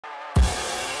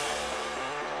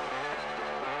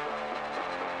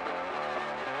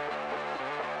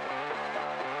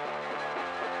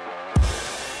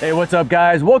Hey, what's up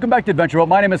guys? Welcome back to Adventure World.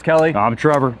 My name is Kelly. I'm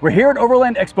Trevor. We're here at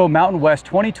Overland Expo Mountain West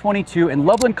 2022 in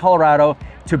Loveland, Colorado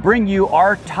to bring you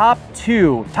our top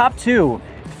two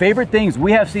favorite things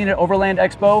we have seen at Overland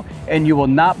Expo, and you will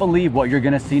not believe what you're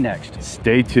gonna see next.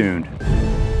 Stay tuned.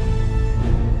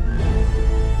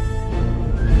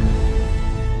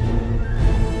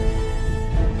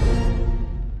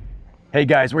 Hey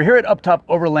guys, we're here at UpTop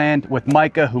Overland with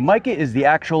Micah, Micah is the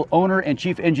actual owner and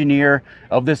chief engineer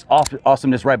of this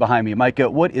awesomeness right behind me. Micah,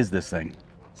 what is this thing?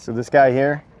 So this guy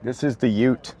here, this is the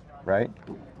Ute, right?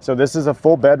 So this is a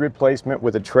full bed replacement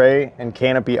with a tray and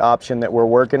canopy option that we're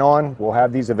working on. We'll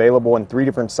have these available in 3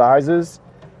 different sizes.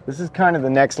 This is kind of the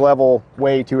next level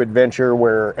way to adventure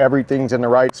where everything's in the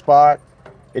right spot.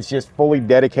 It's just fully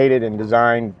dedicated and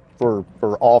designed for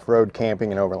off-road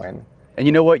camping and overland. And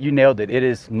you know what? You nailed it. It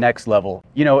is next level.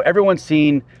 You know, everyone's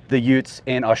seen the Utes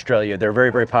in Australia. They're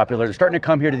very, very popular. They're starting to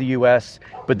come here to the US,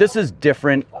 but this is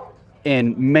different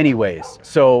in many ways.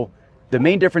 So the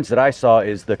main difference that I saw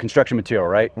is the construction material,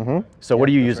 right? Mm-hmm. So what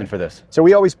are you using for this? So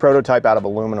we always prototype out of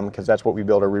aluminum because that's what we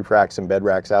build our roof racks and bed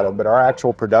racks out of, but our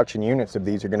actual production units of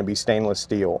these are going to be stainless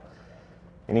steel.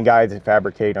 Any guys that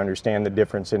fabricate understand the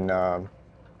difference in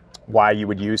why you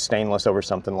would use stainless over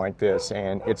something like this,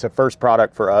 and it's a first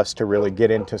product for us to really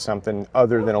get into something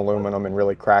other than aluminum and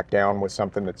really crack down with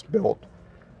something that's built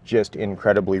just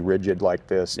incredibly rigid like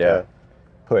this. Yeah. To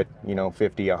put, you know,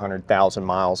 50, 100,000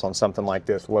 miles on something like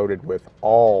this loaded with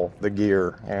all the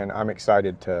gear, and I'm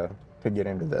excited to get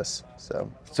into this.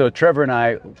 So Trevor and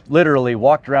I literally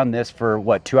walked around this for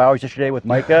what, 2 hours yesterday with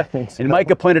Micah, and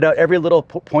Micah pointed out every little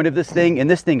point of this thing, and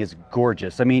this thing is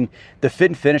gorgeous. I mean, the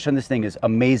fit and finish on this thing is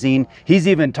amazing. He's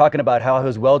even talking about how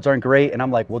his welds aren't great, and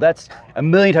I'm like, well, that's a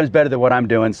million times better than what I'm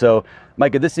doing. So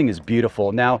Micah, this thing is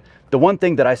beautiful. Now, the one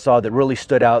thing that I saw that really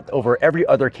stood out over every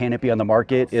other canopy on the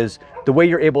market is the way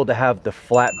you're able to have the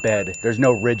flat bed. There's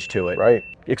no ridge to it. Right.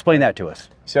 Explain that to us.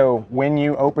 So when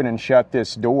you open and shut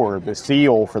this door, the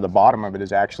seal for the bottom of it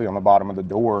is actually on the bottom of the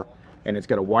door, and it's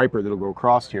got a wiper that'll go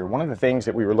across here. One of the things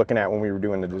that we were looking at when we were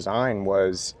doing the design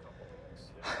was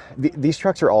these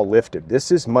trucks are all lifted.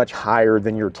 This is much higher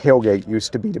than your tailgate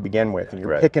used to be to begin with, and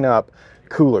you're picking up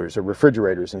coolers or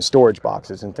refrigerators and storage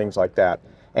boxes and things like that.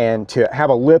 And to have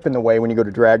a lip in the way when you go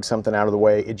to drag something out of the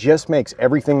way, it just makes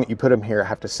everything that you put in here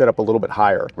have to sit up a little bit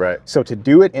higher. Right. So to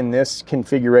do it in this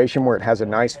configuration where it has a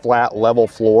nice flat level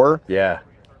floor, yeah,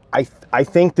 I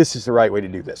think this is the right way to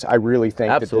do this. I really think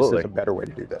Absolutely. that this is a better way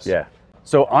to do this. Yeah.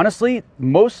 So honestly,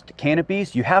 most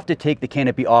canopies, you have to take the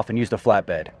canopy off and use the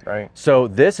flatbed. Right. So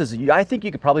this is, I think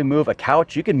you could probably move a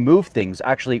couch. You can move things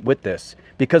actually with this.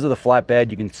 Because of the flatbed,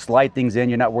 you can slide things in.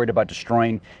 You're not worried about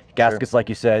destroying gaskets, like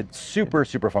you said. Super,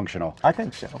 super functional. I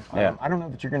think so. Yeah. I don't know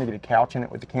that you're going to get a couch in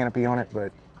it with the canopy on it,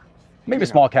 but Maybe a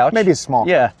small couch. maybe a small,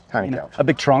 tiny couch. A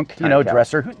big trunk, Tiny couch.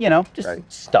 dresser,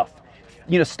 just stuff.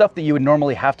 Stuff that you would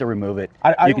normally have to remove it,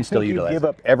 you can still utilize. You give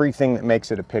up everything that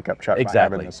makes it a pickup truck by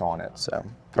having this on it. So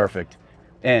perfect.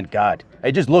 And God,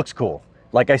 it just looks cool.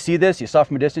 Like I see this, you saw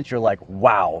from a distance, you're like,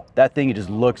 wow, that thing, it just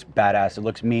looks badass. It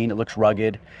looks mean, it looks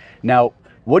rugged. Now,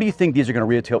 what do you think these are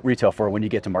going to retail for when you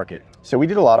get to market? So we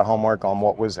did a lot of homework on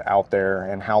what was out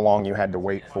there and how long you had to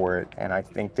wait for it. And I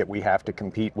think that we have to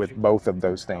compete with both of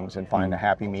those things and find a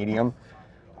happy medium.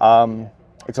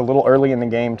 It's a little early in the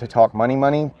game to talk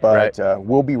money, but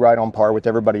we'll be right on par with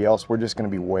everybody else. We're just going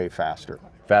to be way faster.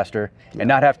 And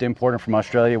not have to import them from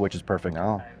Australia, which is perfect.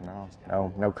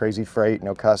 No crazy freight,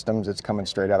 no customs. It's coming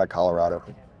straight out of Colorado.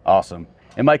 Awesome.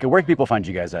 And Micah, where can people find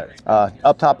you guys at?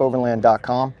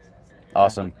 UpTopOverland.com.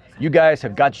 Awesome. You guys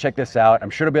have got to check this out. I'm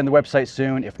sure it'll be on the website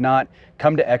soon. If not,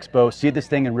 come to Expo, see this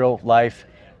thing in real life,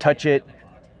 touch it,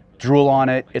 drool on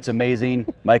it. It's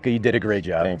amazing. Micah, you did a great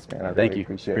job. Thanks, man. Thank you.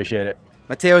 Appreciate it.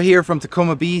 Mateo here from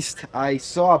Tacoma Beast. I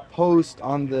saw a post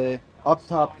on the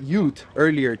UpTop Ute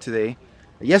earlier today,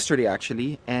 yesterday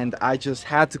actually, and I just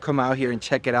had to come out here and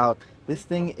check it out. This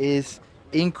thing is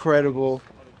incredible.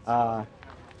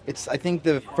 It's, I think,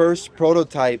 the first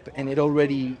prototype, and it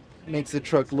already makes the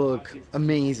truck look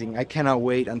amazing. I cannot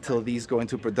wait until these go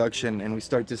into production and we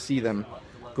start to see them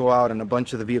go out in a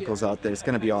bunch of the vehicles out there. It's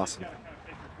going to be awesome.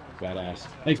 Badass.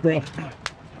 Thanks, bro.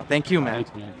 Thank you, man.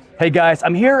 Thanks, man. Hey guys,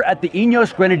 I'm here at the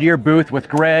Ineos Grenadier booth with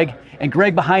Greg, and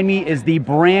Greg behind me is the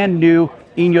brand new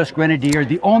Ineos Grenadier,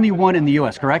 the only one in the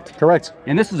US, correct? Correct.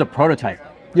 And this is a prototype.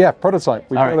 Yeah, prototype.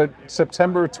 We built it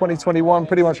September 2021,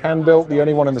 pretty much hand built, the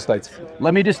only one in the States.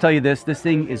 Let me just tell you this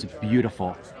thing is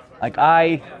beautiful. Like,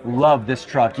 I love this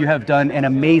truck. You have done an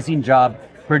amazing job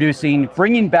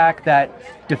bringing back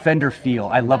that Defender feel.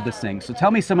 I love this thing. So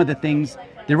tell me some of the things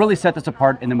they really set this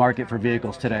apart in the market for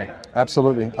vehicles today.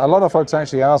 Absolutely. A lot of folks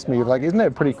actually ask me, like, isn't it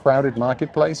a pretty crowded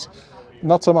marketplace?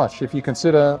 Not so much. If you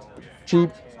consider Jeep,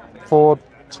 Ford,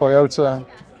 Toyota,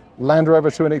 Land Rover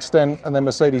to an extent, and then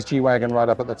Mercedes G-Wagon right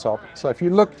up at the top. So if you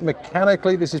look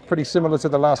mechanically, this is pretty similar to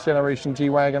the last generation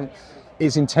G-Wagon.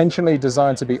 It's intentionally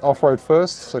designed to be off-road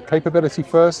first, so capability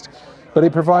first, but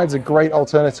it provides a great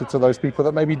alternative to those people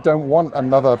that maybe don't want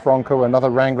another Bronco, another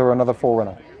Wrangler, another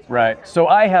 4Runner. Right. So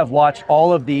I have watched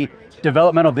all of the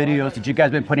developmental videos that you guys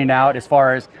have been putting out as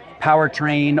far as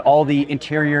powertrain, all the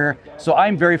interior. So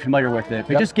I'm very familiar with it.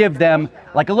 But just give them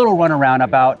like a little runaround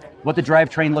about what the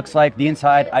drivetrain looks like, the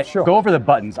inside. Go over the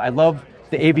buttons. I love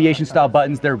the aviation style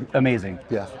buttons. They're amazing.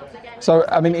 Yeah. So,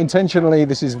 I mean, intentionally,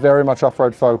 this is very much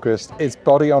off-road focused. It's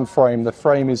body on frame. The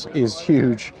frame is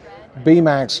huge. Beam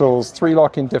axles, 3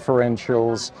 lock-in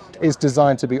differentials. It's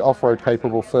designed to be off-road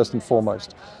capable first and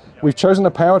foremost. We've chosen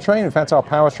a powertrain. In fact, our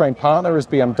powertrain partner is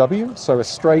BMW. So a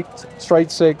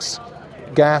straight 6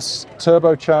 gas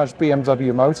turbocharged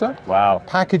BMW motor. Wow.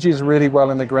 Packages really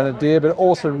well in the Grenadier, but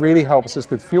also really helps us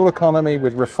with fuel economy,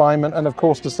 with refinement, and of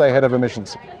course to stay ahead of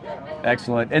emissions.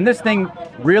 Excellent. And this thing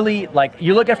really, like,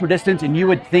 you look at it from a distance and you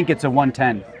would think it's a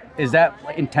 110. Is that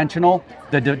intentional,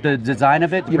 the design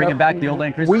of it, bringing back the old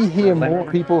Land Cruiser? We hear more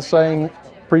people saying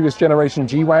previous generation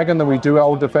G-Wagon than we do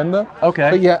old Defender. Okay.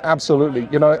 But yeah, absolutely.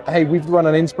 You know, hey, we've run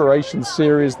an inspiration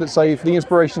series that say if the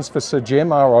inspirations for Sir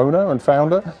Jim, our owner and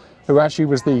founder, who actually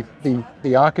was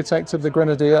the architect of the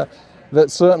Grenadier, that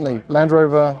certainly Land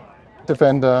Rover,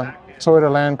 Defender,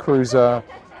 Toyota Land Cruiser,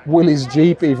 Willys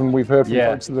Jeep, even we've heard from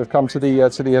folks that have come to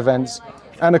the events,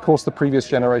 and of course the previous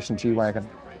generation G-Wagon.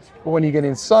 But when you get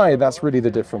inside, that's really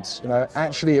the difference. You know,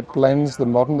 actually it blends the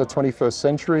modern, the 21st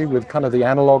century with kind of the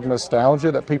analog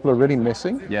nostalgia that people are really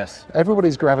missing. Yes.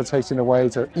 Everybody's gravitating away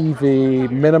to EV,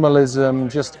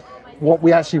 minimalism, just what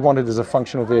we actually wanted as a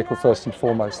functional vehicle first and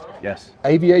foremost. Yes.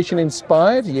 Aviation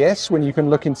inspired, yes. When you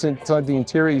can look inside the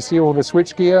interior, you see all the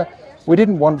switchgear. We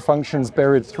didn't want functions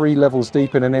buried 3 levels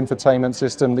deep in an infotainment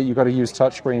system that you've got to use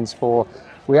touchscreens for.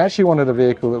 We actually wanted a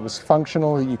vehicle that was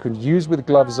functional, that you could use with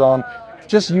gloves on.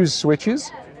 Just use switches.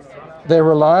 They're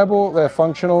reliable, they're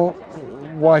functional.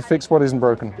 Why fix what isn't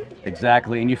broken?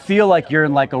 Exactly, and you feel like you're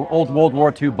in like an old World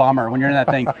War II bomber when you're in that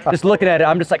thing. Just looking at it,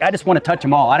 I'm just like, I just want to touch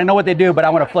them all. I don't know what they do, but I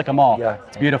want to flick them all. Yeah.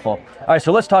 It's beautiful. All right,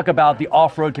 so let's talk about the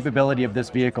off-road capability of this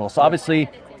vehicle. So obviously,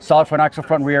 solid front axle,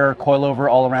 front rear, coilover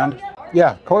all around.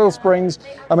 Yeah, coil springs,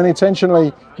 I mean,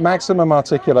 intentionally maximum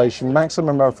articulation,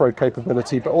 maximum off-road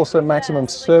capability, but also maximum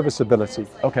serviceability.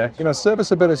 Okay. You know,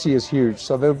 serviceability is huge,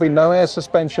 so there'll be no air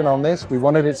suspension on this. We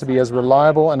wanted it to be as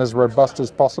reliable and as robust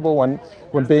as possible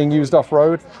when being used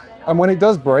off-road. And when it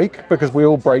does break, because we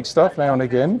all break stuff now and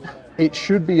again, it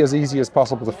should be as easy as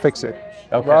possible to fix it,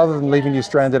 rather than leaving you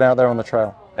stranded out there on the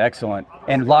trail. Excellent.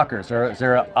 And lockers, is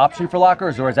there an option for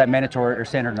lockers, or is that mandatory or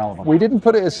standard in all of them? We didn't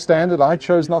put it as standard. I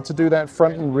chose not to do that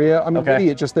front and rear. I mean, really,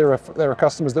 it just there are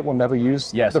customers that will never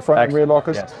use the front and rear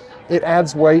lockers. Yes. It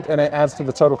adds weight and it adds to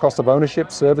the total cost of ownership,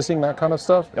 servicing, that kind of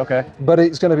stuff. Okay. But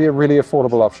it's going to be a really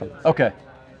affordable option. Okay.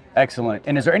 Excellent.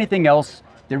 And is there anything else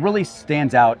that really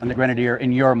stands out on the Grenadier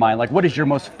in your mind? Like, what is your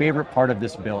most favorite part of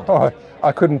this build? Oh,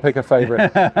 I couldn't pick a favorite.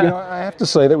 You know, I have to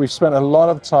say that we've spent a lot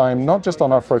of time, not just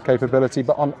on off-road capability,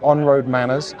 but on road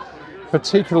manners,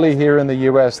 particularly here in the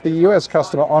US. The US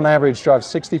customer, on average, drives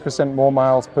 60% more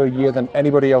miles per year than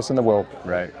anybody else in the world.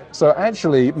 Right. So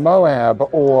actually, Moab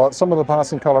or some of the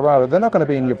parts in Colorado, they're not going to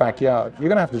be in your backyard. You're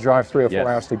going to have to drive 3 or 4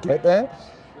 hours to get there.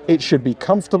 It should be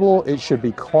comfortable, it should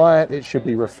be quiet, it should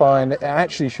be refined. It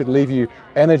actually should leave you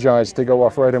energized to go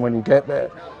off-roading when you get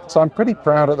there. So I'm pretty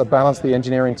proud of the balance the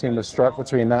engineering team has struck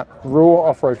between that raw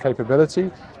off-road capability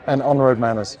and on-road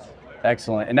manners.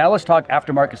 Excellent. And now let's talk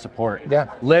aftermarket support.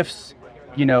 Yeah. Lifts,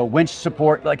 you know, winch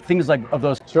support, like things like of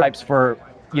those types for,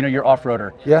 you know, your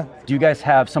off-roader. Yeah. Do you guys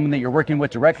have someone that you're working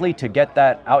with directly to get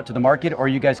that out to the market, or are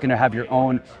you guys going to have your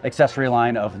own accessory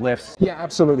line of lifts? Yeah,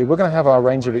 absolutely. We're going to have our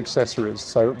range of accessories.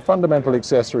 So fundamental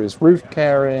accessories, roof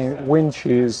carrying,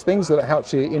 winches, things that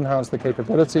help you enhance the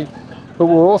capability. But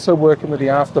we're also working with the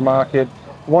aftermarket.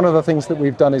 One of the things that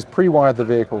we've done is pre-wired the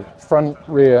vehicle, front,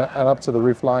 rear, and up to the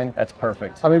roof line. That's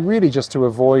perfect. I mean, really just to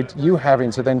avoid you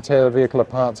having to then tear the vehicle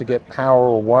apart to get power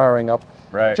or wiring up.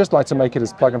 Right. Just like to make it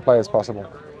as plug and play as possible.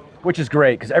 Which is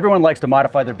great, because everyone likes to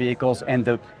modify their vehicles,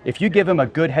 and if you give them a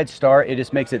good head start, it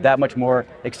just makes it that much more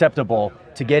acceptable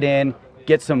to get in,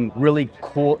 get some really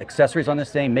cool accessories on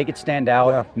this thing, make it stand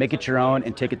out, make it your own,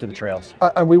 and take it to the trails.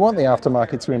 And we want the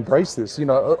aftermarket to embrace this. You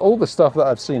know, all the stuff that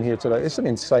I've seen here today, it's some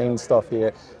insane stuff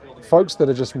here. folks that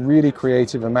are just really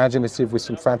creative, imaginative with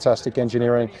some fantastic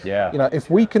engineering. Yeah. You know, if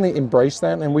we can embrace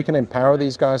that and we can empower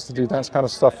these guys to do that kind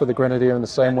of stuff for the Grenadier in the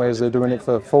same way as they're doing it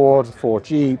for Ford, for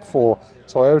Jeep, for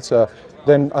Toyota,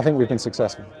 then I think we've been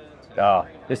successful. Oh,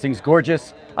 this thing's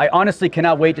gorgeous. I honestly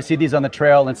cannot wait to see these on the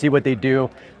trail and see what they do.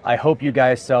 I hope you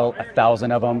guys sell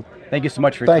 1,000 of them. Thank you so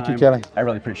much for your time. Thank you, Kelly. I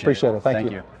really appreciate it.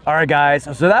 Thank you. All right, guys.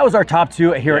 So that was our top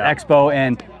 2 here at Expo,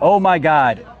 and oh my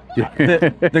God,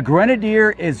 the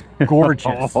Grenadier is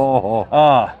gorgeous.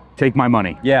 Take my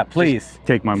money. Yeah, please. Just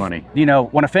take my money. You know,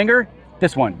 want a finger?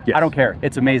 This one. Yes. I don't care.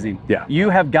 It's amazing. Yeah. You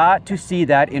have got to see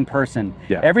that in person.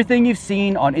 Yeah. Everything you've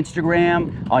seen on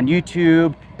Instagram, on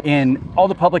YouTube, in all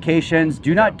the publications,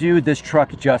 do not do this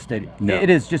truck justice. No.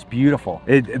 It is just beautiful.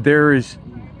 There is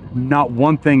not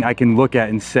one thing I can look at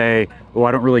and say, oh,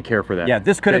 I don't really care for that. Yeah,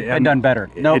 this could have been done better.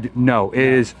 No, it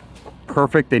is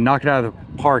perfect. They knock it out of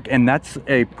the park, and that's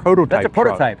a prototype. That's a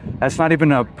prototype. Truck. That's not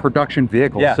even a production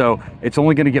vehicle. Yeah. So it's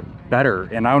only going to get better,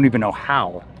 and I don't even know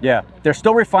how. Yeah, they're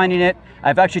still refining it.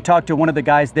 I've actually talked to one of the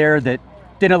guys there that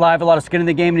didn't have a lot of skin in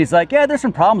the game, and he's like, yeah, there's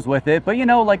some problems with it, but you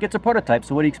know, like it's a prototype,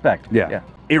 so what do you expect? Yeah.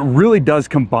 It really does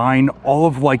combine all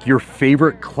of like your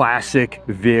favorite classic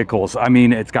vehicles. I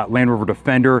mean, it's got Land Rover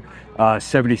Defender,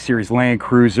 70 Series Land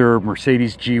Cruiser,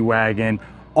 Mercedes G-Wagon,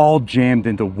 all jammed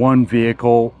into one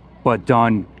vehicle, but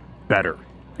done better.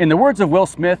 In the words of Will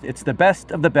Smith, it's the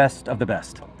best of the best of the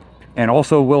best. And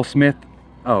also Will Smith,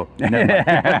 oh, never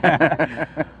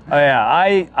mind. Oh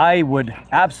yeah, I would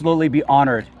absolutely be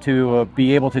honored to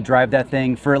be able to drive that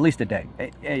thing for at least a day.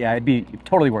 Yeah, it'd be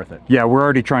totally worth it. Yeah, we're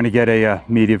already trying to get a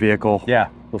media vehicle. Yeah,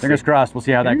 fingers crossed. We'll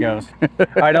see how that goes. All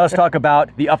right, now let's talk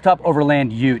about the UpTop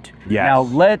Overland Ute. Yes. Now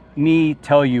let me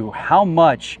tell you how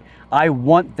much I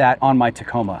want that on my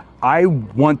Tacoma. I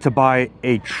want to buy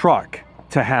a truck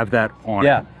to have that on.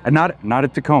 Yeah. It. And not a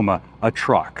Tacoma, a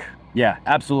truck. Yeah,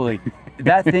 absolutely.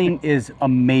 That thing is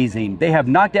amazing. They have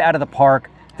knocked it out of the park.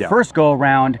 Yeah. First go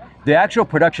around. The actual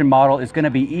production model is going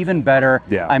to be even better.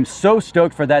 Yeah. I'm so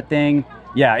stoked for that thing.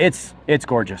 Yeah, it's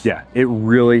gorgeous. Yeah, it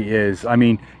really is. I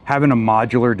mean, having a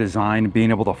modular design,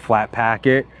 being able to flat pack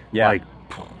it, Yeah.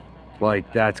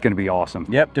 like that's going to be awesome.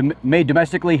 Yep, made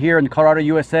domestically here in Colorado,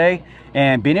 USA,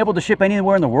 and being able to ship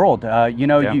anywhere in the world. You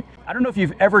know, Yeah. I don't know if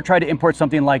you've ever tried to import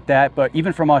something like that, but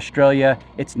even from Australia,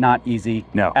 it's not easy.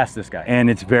 No. Ask this guy. And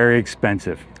it's very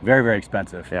expensive. Very, very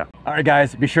expensive. Yeah. All right,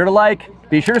 guys, be sure to like,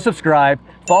 be sure to subscribe,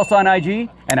 follow us on IG,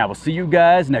 and I will see you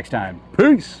guys next time.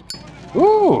 Peace.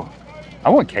 Ooh, I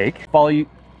want cake. Follow you.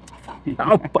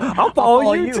 I'll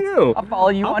follow you too. I'll follow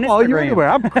you on I'll follow Instagram. you anywhere.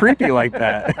 I'm creepy like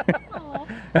that.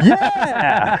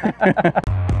 Yeah.